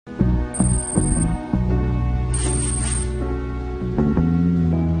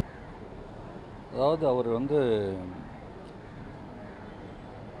அதாவது அவர் வந்து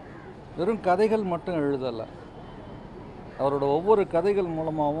வெறும் கதைகள் மட்டும் எழுதலை. அவரோட ஒவ்வொரு கதைகள்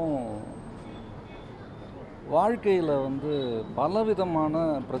மூலமாகவும் வாழ்க்கையில் வந்து பலவிதமான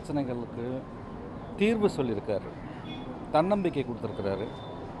பிரச்சனைகளுக்கு தீர்வு சொல்லியிருக்காரு, தன்னம்பிக்கை கொடுத்துருக்கிறாரு.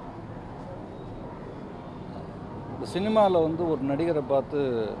 சினிமாவில் வந்து ஒரு நடிகரை பார்த்து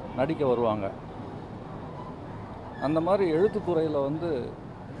நடிக்க வருவாங்க. அந்த மாதிரி எழுத்துத்துறையில் வந்து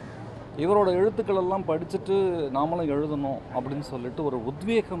இவரோட எழுத்துக்களெல்லாம் படிச்சுட்டு நாமளும் எழுதணும் அப்படின்னு சொல்லிட்டு ஒரு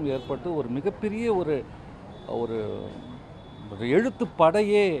உத்வேகம் ஏற்பட்டு ஒரு மிகப்பெரிய ஒரு ஒரு ஒரு எழுத்து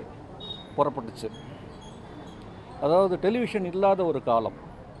படையே புறப்பட்டுச்சு. அதாவது டெலிவிஷன் இல்லாத ஒரு காலம்,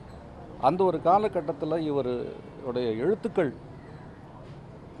 அந்த ஒரு காலகட்டத்தில் இவருடைய எழுத்துக்கள்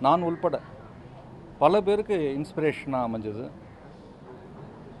நான் உள்பட பல பேருக்கு இன்ஸ்பிரேஷனாக அமைஞ்சது.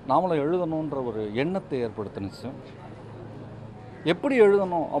 நாமளும் எழுதணுன்ற ஒரு எண்ணத்தை ஏற்படுத்தினுச்சு. எப்படி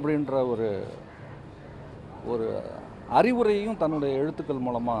எழுதணும் அப்படின்ற ஒரு ஒரு அறிவுரையும் தன்னுடைய எழுத்துக்கள்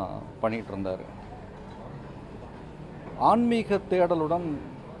மூலமாக பண்ணிகிட்டு இருந்தார். ஆன்மீக தேடலுடன்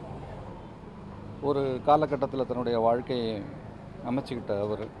ஒரு காலகட்டத்தில் தன்னுடைய வாழ்க்கையை அமைச்சிக்கிட்ட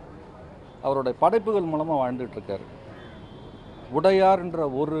அவருடைய படைப்புகள் மூலமாக வாழ்ந்துட்டுருக்கார். உடையார்ன்ற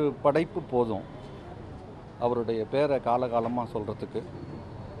ஒரு படைப்பு போதும் அவருடைய பேரை காலகாலமாக சொல்கிறதுக்கு.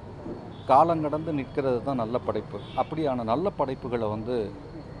 காலங்கடந்து நிற்கிறது தான் நல்ல படைப்பு. அப்படியான நல்ல படைப்புகளை வந்து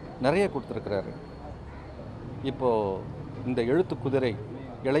நிறைய கொடுத்துருக்கிறாரு. இப்போது இந்த எழுத்து குதிரை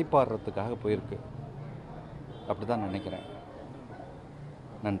இளைப்பாறுறதுக்காக போயிருக்கு, அப்படி தான் நினைக்கிறேன்.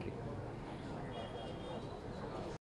 நன்றி.